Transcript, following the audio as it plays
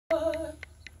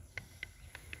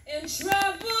and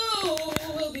trouble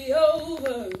will be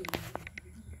over,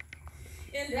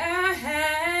 and I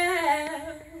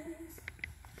have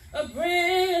a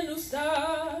brand new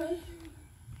start.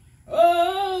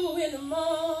 Oh, in the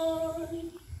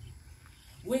morning,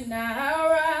 when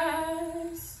I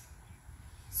rise,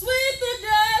 sweep the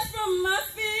dust from my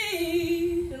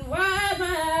feet and wipe my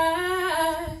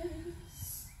eyes.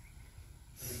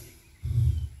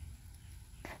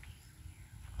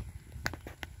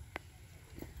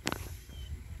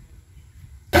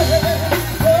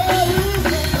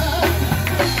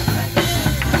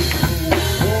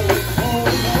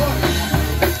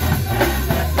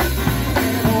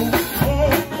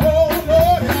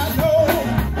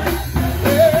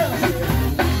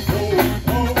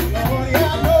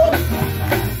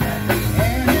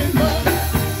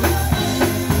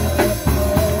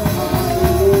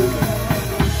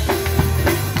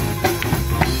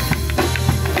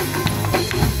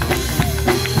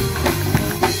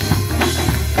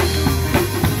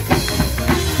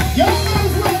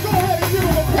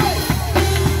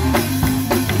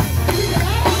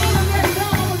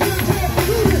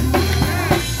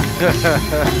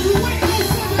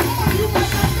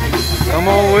 Come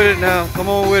on with it now. Come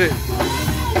on with it.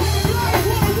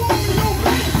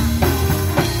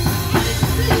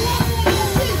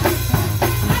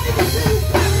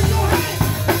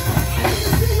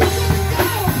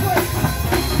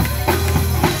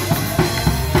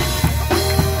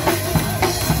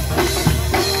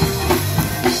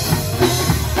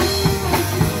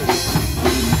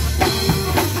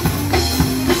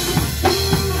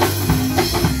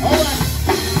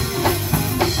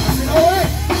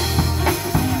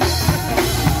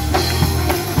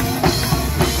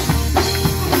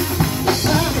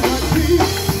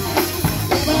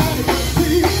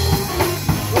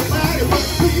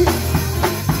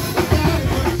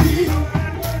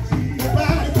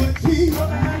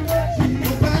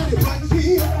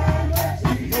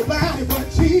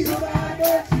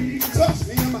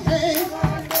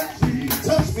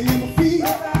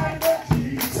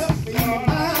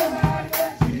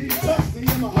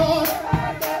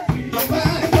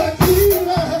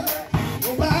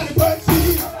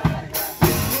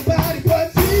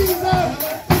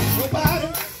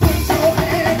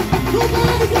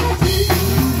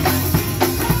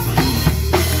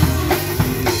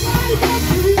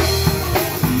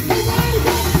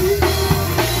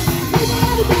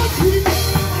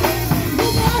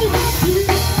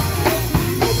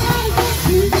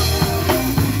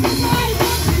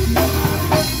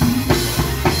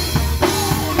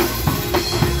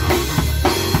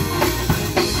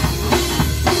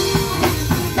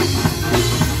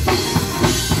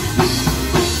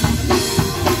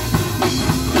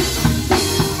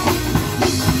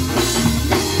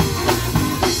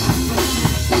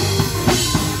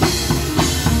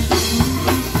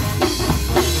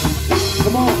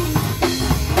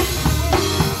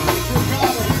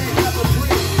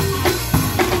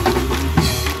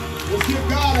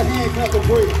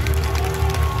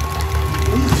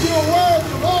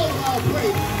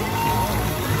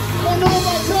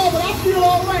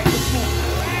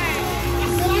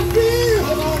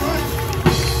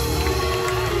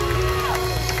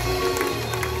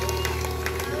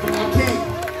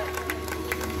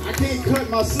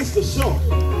 My sister short.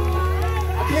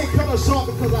 I can't cut her short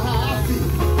because of how I feel.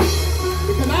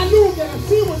 Because I knew that if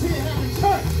she was here having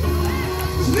church,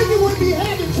 Sheneke wouldn't be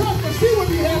having church, but she would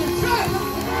be having church.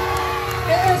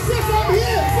 And since I'm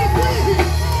here, since we're here,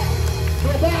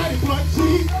 nobody but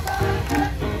Jesus.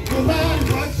 Nobody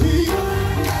but Jesus.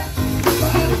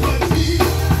 Nobody but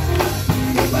Jesus.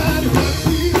 Nobody but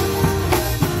Jesus.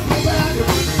 Nobody but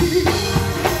Jesus.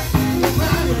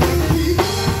 Nobody but Jesus.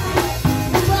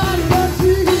 Nobody but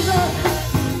Jesus.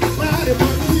 Nobody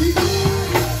but Jesus.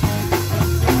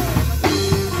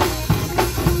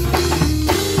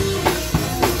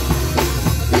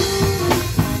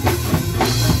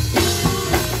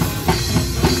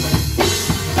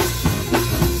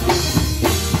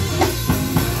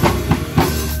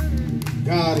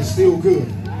 God is still good,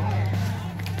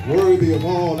 worthy of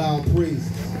all our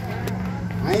praises.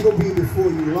 I ain't gonna be before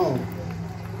you long.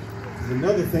 There's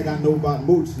another thing I know about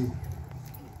Moochie.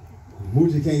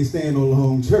 Moochie can't stand no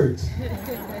long church.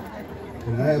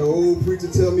 And I had an old preacher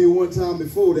tell me one time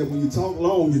before that when you talk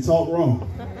long, you talk wrong.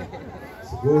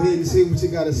 So go ahead and say what you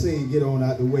gotta say and get on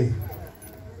out the way.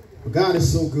 But God is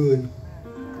so good,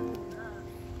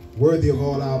 worthy of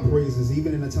all our praises,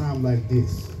 even in a time like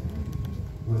this.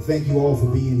 I want to thank you all for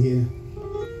being here.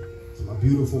 To my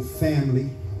beautiful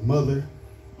family, mother.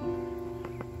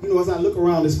 You know, as I look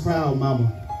around this crowd,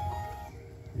 Mama,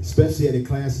 especially at the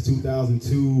class of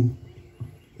 2002,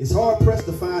 It's hard pressed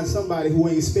to find somebody who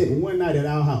ain't spent one night at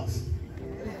our house.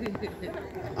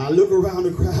 I look around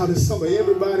the crowd and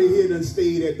everybody here done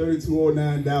stayed at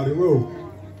 3209 Dowdy Road.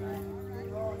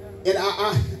 And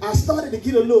I started to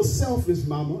get a little selfish,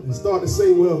 Mama, and started to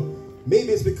say, well, maybe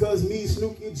it's because me,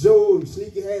 Snooky, Joe, and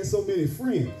Sneaky had so many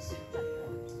friends.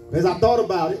 As I thought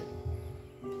about it,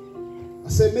 I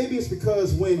said maybe it's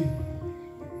because when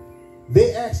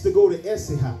they asked to go to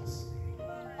Essie house,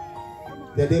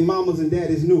 that their mamas and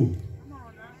daddies knew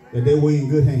that they were in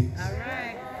good hands. All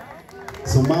right.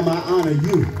 So, Mama, I honor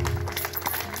you.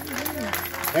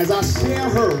 As I share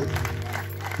her,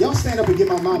 y'all stand up and give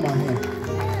my mama a hand.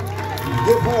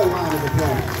 Give her a round of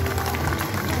applause.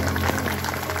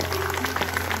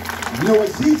 You know,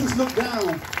 as Jesus looked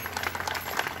down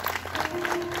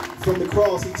from the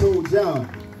cross, he told John,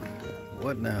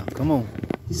 what now? Come on.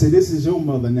 He said, this is your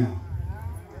mother now.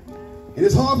 And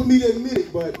it's hard for me to admit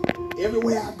it, but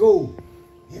everywhere I go,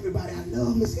 everybody, I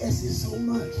love Miss Essie so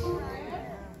much.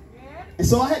 And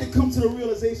so I had to come to the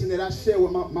realization that I share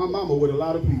with my mama with a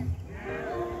lot of people.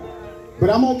 But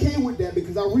I'm okay with that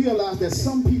because I realized that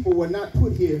some people were not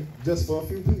put here just for a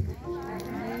few people.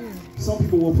 Some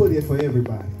people were put here for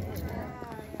everybody.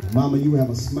 Mama, you have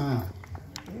a smile.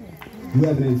 You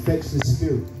have an infectious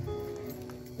spirit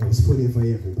that was put here for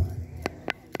everybody.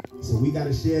 So we got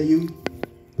to share you,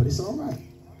 but it's all right.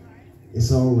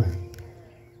 It's all right.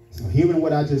 So hearing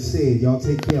what I just said, y'all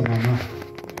take care of my mama.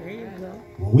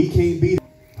 When we can't beat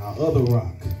our other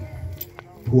rock,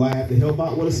 who I have to help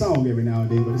out with a song every now and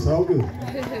then, but it's all good.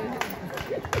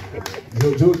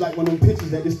 Joe's like one of them pitchers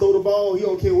that just throw the ball. He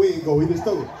don't care where it go. He just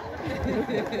throw it.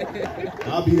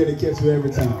 I'll be there to catch you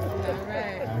every time.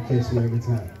 I'll catch you every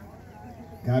time.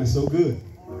 God is so good.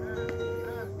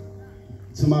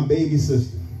 To my baby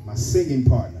sister, my singing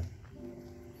partner.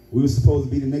 We were supposed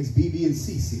to be the next BB and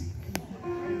CC.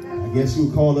 I guess you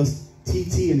would call us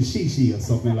TT and Shishi or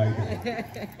something like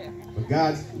that. But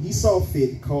God, he saw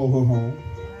fit to call her home.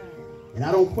 And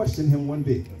I don't question him one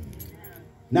bit.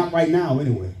 Not right now,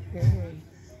 anyway.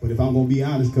 But if I'm going to be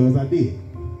honest, cuz I did.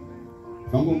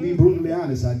 If I'm going to be brutally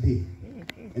honest, I did.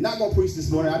 And not going to preach this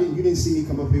morning. You didn't see me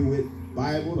come up here with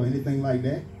Bible or anything like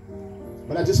that.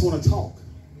 But I just want to talk.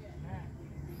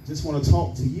 Just want to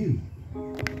talk to you.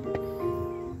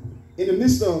 In the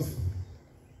midst of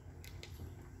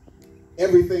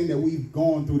everything that we've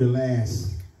gone through the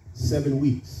last 7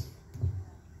 weeks,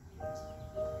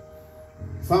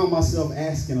 I found myself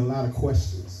asking a lot of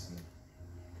questions.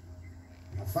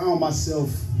 I found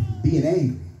myself being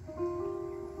angry.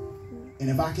 And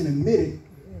if I can admit it,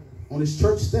 on this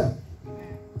church step,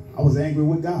 I was angry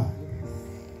with God.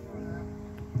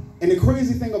 And the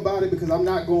crazy thing about it, because I'm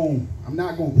not going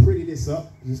to pretty this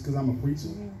up just because I'm a preacher.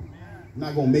 I'm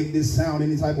not going to make this sound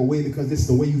any type of way because this is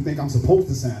the way you think I'm supposed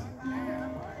to sound.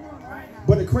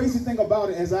 But the crazy thing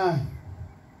about it is I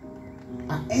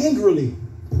angrily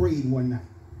prayed one night.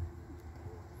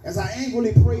 As I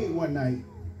angrily prayed one night,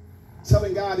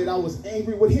 telling God that I was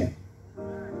angry with him,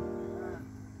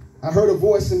 I heard a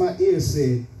voice in my ear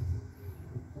said,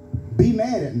 be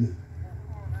mad at me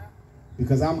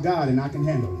because I'm God and I can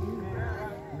handle it.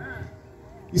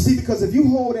 You see, because if you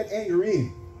hold that anger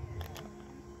in,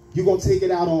 you're going to take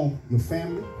it out on your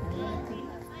family.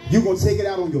 You're going to take it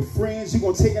out on your friends. You're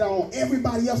going to take it out on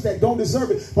everybody else that don't deserve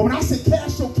it. But when I say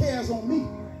cast your cares on me,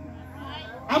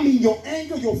 I mean your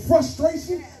anger, your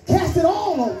frustration, cast it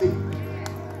all on me.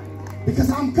 Because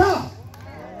I'm God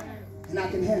and I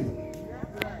can handle it.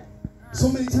 So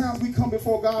many times we come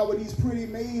before God with these pretty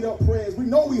made up prayers. We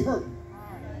know we hurt.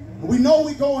 We know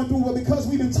we're going through, but because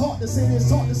we've been taught to say this,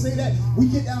 taught to say that, we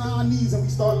get down on our knees and we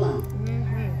start lying.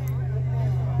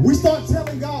 We start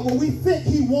telling God what we think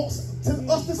he wants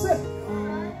us to say.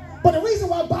 But the reason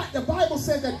why the Bible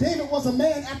says that David was a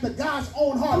man after God's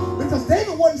own heart, because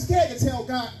David wasn't scared to tell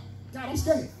God, God, I'm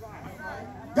scared.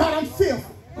 God, I'm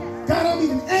fearful. God, I'm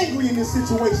even angry in this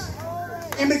situation.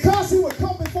 And because he would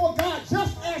come before God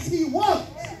just as he was,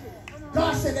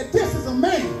 God said that this is a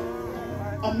man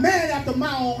after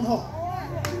my own heart.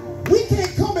 We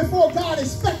can't come before God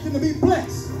expecting to be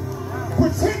blessed,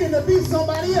 pretending to be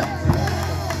somebody else.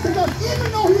 Because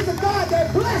even though he's a God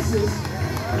that blesses,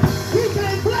 he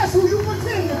can't bless who you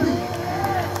pretend to be.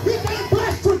 He can't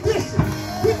bless tradition.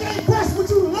 He can't bless what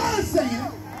you learn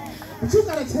saying. But you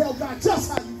got to tell God just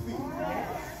how you feel.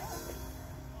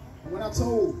 When I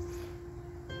told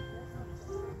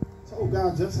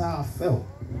God just how I felt,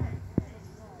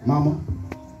 Mama,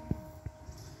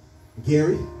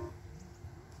 Gary,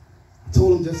 I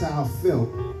told him just how I felt.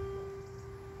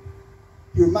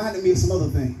 He reminded me of some other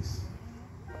things.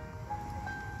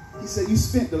 He said, you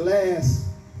spent the last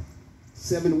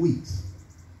 7 weeks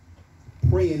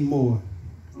praying more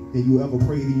than you ever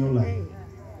prayed in your life.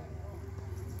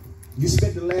 You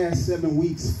spent the last 7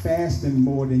 weeks fasting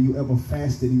more than you ever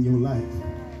fasted in your life.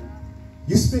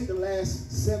 You spent the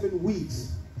last 7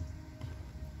 weeks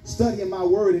studying my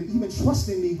word and even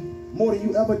trusting me more than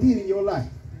you ever did in your life.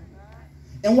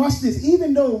 And watch this,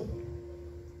 even though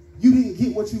you didn't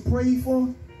get what you prayed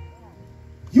for,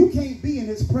 you can't be in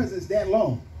his presence that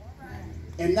long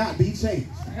and not be changed.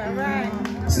 All right.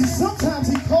 See, sometimes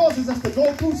he causes us to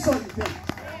go through certain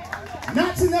things,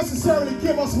 not to necessarily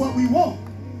give us what we want,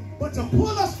 but to pull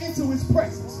us into his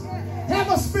presence. Have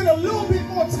us spend a little bit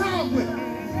more time with him.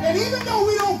 And even though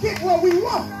we don't get what we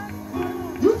want,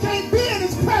 you can't be in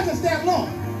his presence that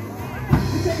long.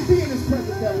 You can't be in his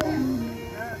presence that long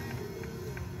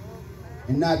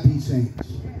and not be changed.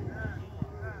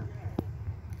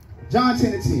 John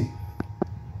 10:10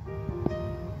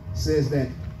 says that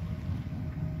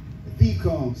the thief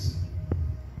comes,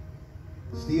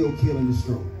 steal, kill, and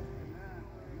destroy.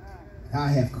 I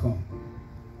have come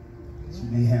that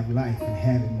you may have life and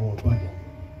have it more abundantly.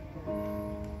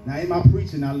 Now, in my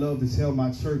preaching, I love to tell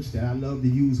my church that I love to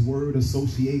use word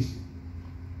association.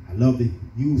 I love to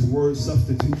use word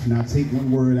substitution. I take one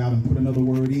word out and put another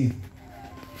word in,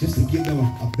 just to give them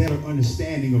a better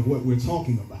understanding of what we're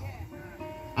talking about.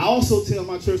 I also tell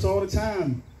my church all the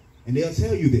time, and they'll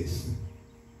tell you this,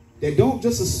 that don't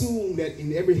just assume that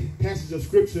in every passage of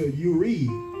scripture you read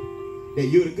that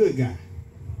you're the good guy.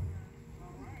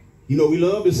 You know, we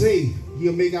love to say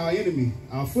he'll make our enemy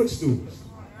our footstools.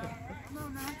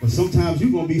 But sometimes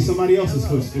you're going to be somebody else's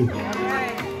footstool.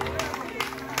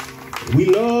 We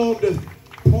love to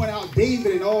point out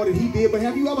David and all that he did, but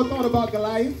have you ever thought about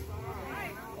Goliath?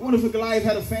 I wonder if Goliath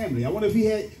had a family. I wonder if he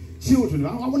had children.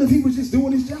 I wonder if he was just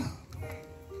doing his job.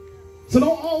 So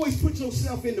don't always put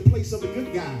yourself in the place of the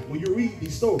good guy when you read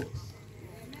these stories.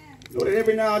 You know that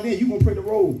every now and then you're going to play the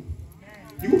role.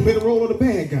 You're going to play the role of the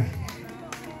bad guy.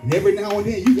 And every now and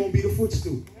then you're going to be the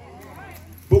footstool.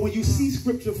 But when you see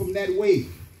scripture from that way,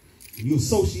 you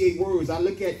associate words. I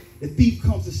look at the thief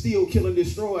comes to steal, kill, and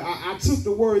destroy. I took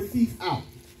the word thief out.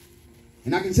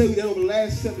 And I can tell you that over the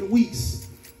last 7 weeks,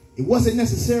 it wasn't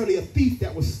necessarily a thief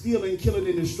that was stealing, killing,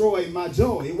 and destroying my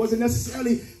joy. It wasn't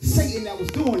necessarily Satan that was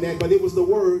doing that, but it was the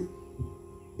word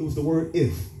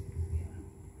if.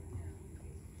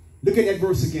 Look at that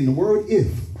verse again. The word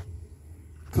if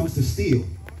comes to steal,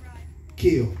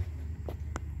 kill,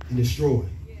 and destroy.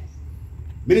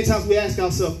 Many times we ask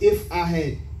ourselves, if I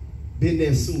had been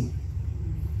there sooner,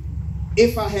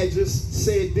 if I had just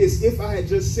said this, if I had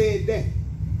just said that,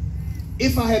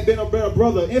 if I had been a better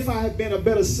brother, if I had been a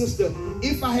better sister,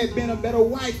 if I had been a better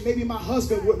wife, maybe my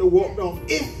husband wouldn't have walked off.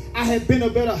 If I had been a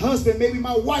better husband, maybe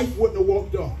my wife wouldn't have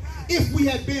walked off. If we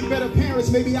had been better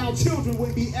parents, maybe our children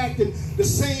wouldn't be acting the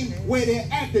same way they're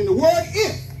acting. The word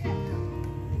if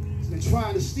has been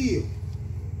trying to steal,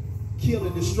 kill,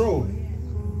 and destroy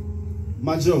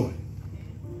my joy.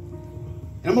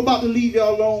 And I'm about to leave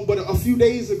y'all alone, but a few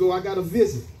days ago, I got a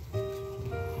visit.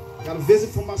 I got a visit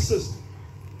from my sister.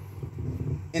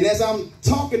 And as I'm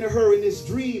talking to her in this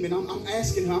dream, and I'm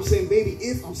asking her, I'm saying, baby,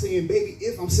 if, I'm saying, baby,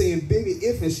 if, I'm saying, baby,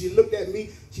 if, and she looked at me,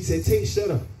 she said, Tate, shut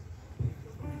up.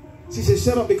 She said,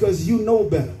 shut up because you know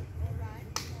better.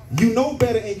 You know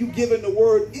better, and you giving the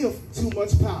word if too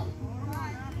much power.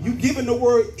 You giving the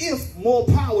word if more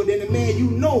power than the man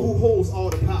you know who holds all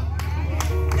the power.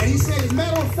 And he said, as a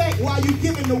matter of fact, while you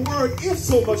giving the word if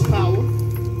so much power,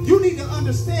 you need to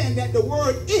understand that the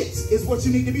word it is what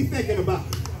you need to be thinking about.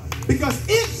 Because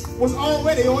it was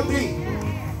already ordained.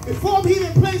 Before he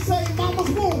even placed her in mama's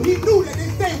womb, he knew that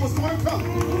this day was going to come.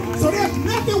 So there's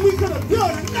nothing we could have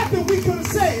done and nothing we could have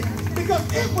said, because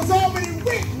it was already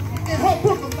written in her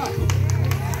book of life.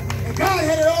 And God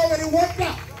had it already worked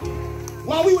out.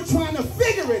 While we were trying to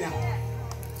figure it out,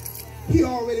 he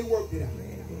already worked it out.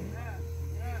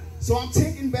 So I'm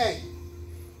taking back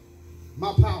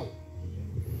my power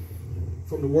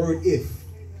from the word if.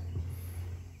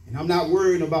 And I'm not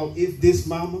worrying about if this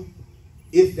mama,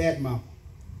 if that mama.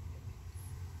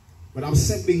 But I'm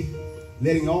simply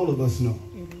letting all of us know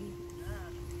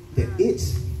that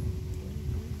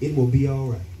it will be all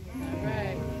right. All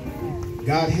right.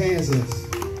 God has us.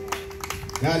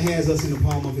 God has us in the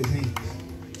palm of his hands.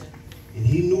 And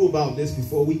he knew about this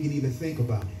before we could even think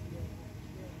about it.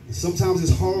 And sometimes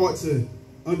it's hard to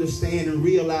understand and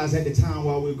realize at the time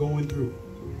while we're going through.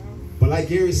 But like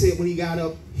Gary said when he got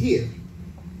up here,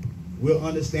 we'll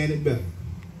understand it better.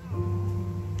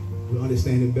 We'll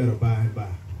understand it better by and by.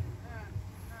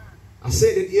 I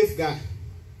said that if got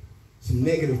some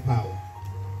negative power.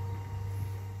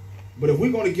 But if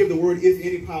we're going to give the word if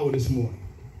any power this morning,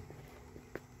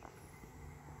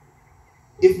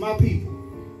 if my people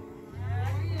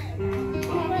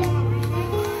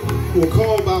who are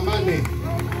called by my name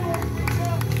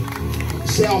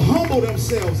shall humble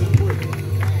themselves and pray.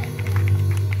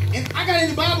 And I got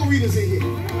any Bible readers in here.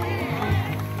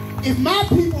 If my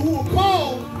people who are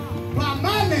called by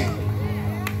my name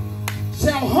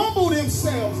shall humble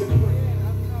themselves and pray,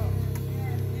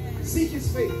 seek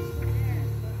his face,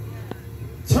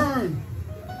 turn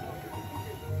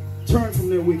from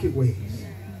their wicked ways.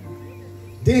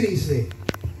 Then he said,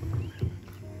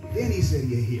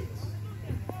 he'll hear us.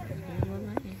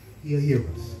 He'll hear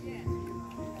us.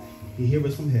 He'll hear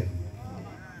us from heaven.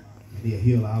 And he'll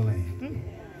heal our land.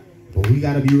 But we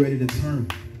got to be ready to turn.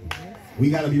 We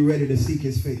got to be ready to seek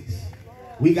his face.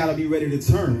 We got to be ready to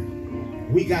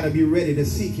turn. We got to be ready to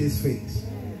seek his face.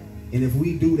 And if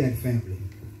we do that, family,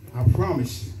 I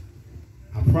promise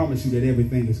you that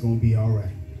everything is going to be all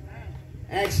right.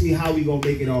 Ask me how we going to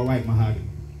make it all right, Mahogany.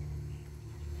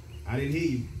 I didn't hear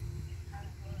you.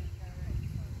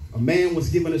 A man was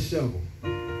given a shovel.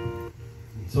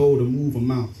 He told to move a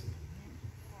mountain.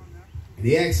 And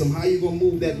he asked him, how you going to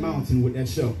move that mountain with that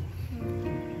shovel?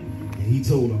 And he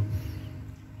told him,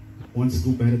 one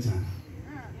scoop at a time.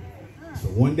 So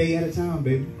one day at a time,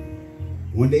 baby.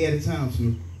 One day at a time,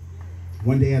 Snoop.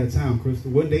 One day at a time,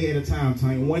 Crystal. One day at a time,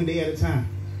 Tanya. One day at a time.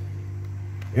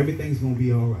 Everything's going to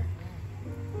be all right.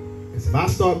 Because if I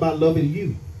start by loving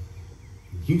you,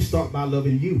 you start by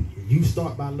loving you. You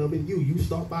start by loving you. You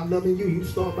start by loving you. You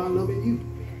start by loving you.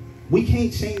 We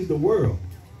can't change the world,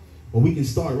 but we can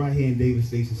start right here in Davis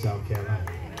Station, South Carolina.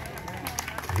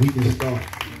 We can start.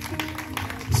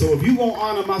 So if you're going to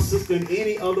honor my sister in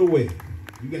any other way,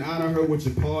 you can honor her with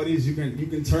your parties. You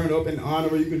can turn up and honor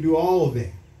her. You can do all of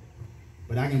that.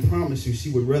 But I can promise you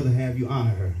she would rather have you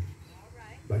honor her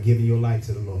by giving your life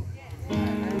to the Lord.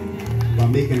 By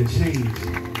making a change.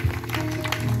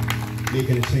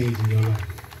 Making a change in your life.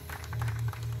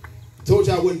 I told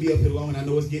you I wouldn't be up here long. I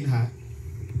know it's getting hot.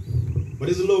 But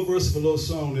there's a little verse of a little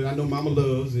song that I know Mama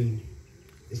loves. And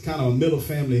it's kind of a middle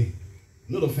family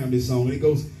song. And it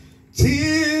goes,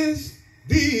 'tis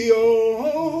the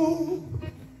old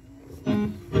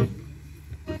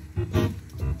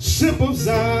ship of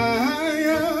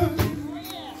Zion,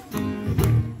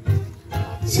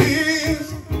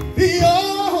 'tis the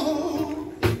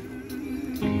old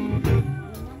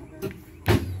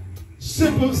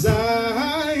ship of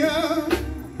Zion,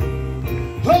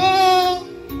 oh,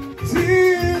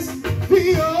 'tis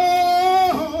the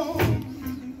old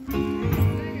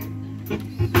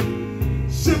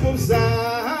ship of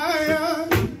Zion.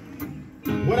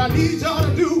 What I need y'all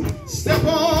to do, step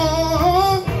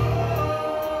on.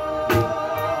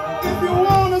 If you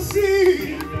want to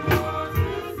see,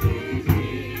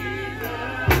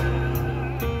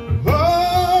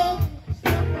 oh,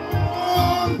 step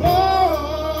on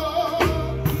board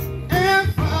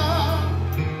and fly.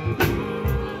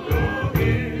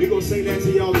 We're going to sing that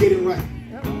till y'all get it right.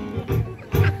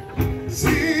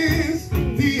 Since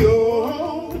the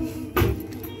old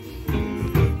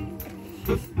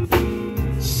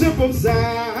ship of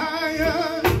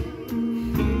Zion,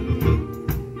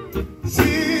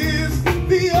 'tis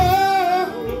the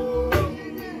old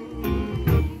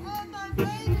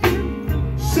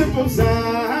ship of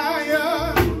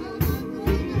Zion,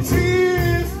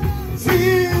 'tis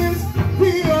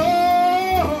the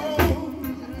old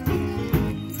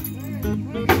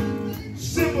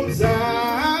ship of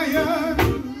Zion.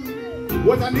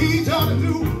 What I need y'all to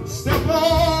do, step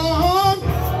on.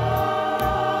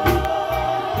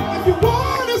 If you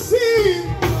want to see,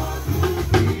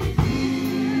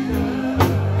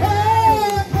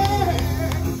 hey,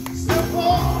 step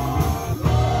on.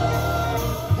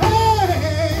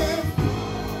 Hey,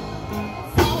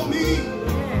 follow me.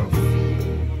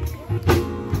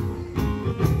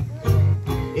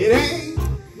 It ain't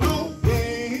no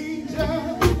danger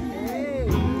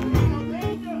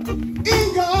in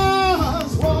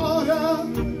God's water.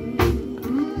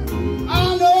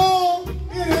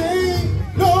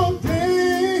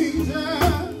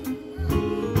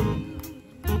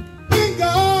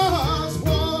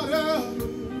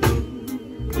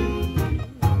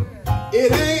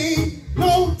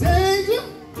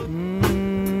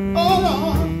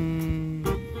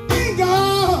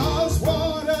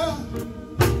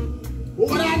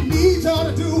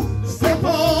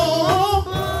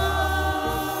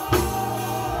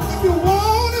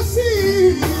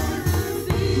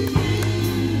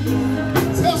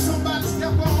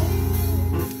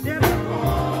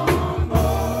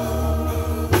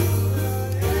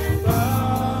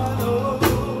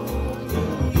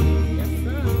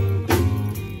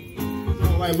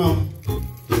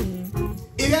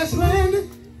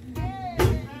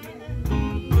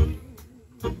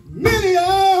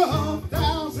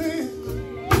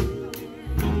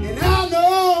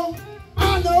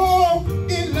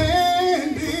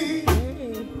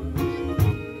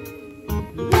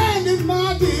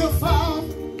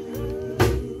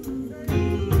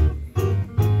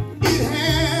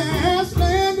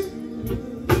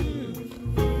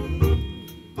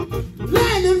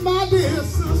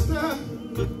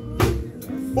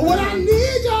 But what I need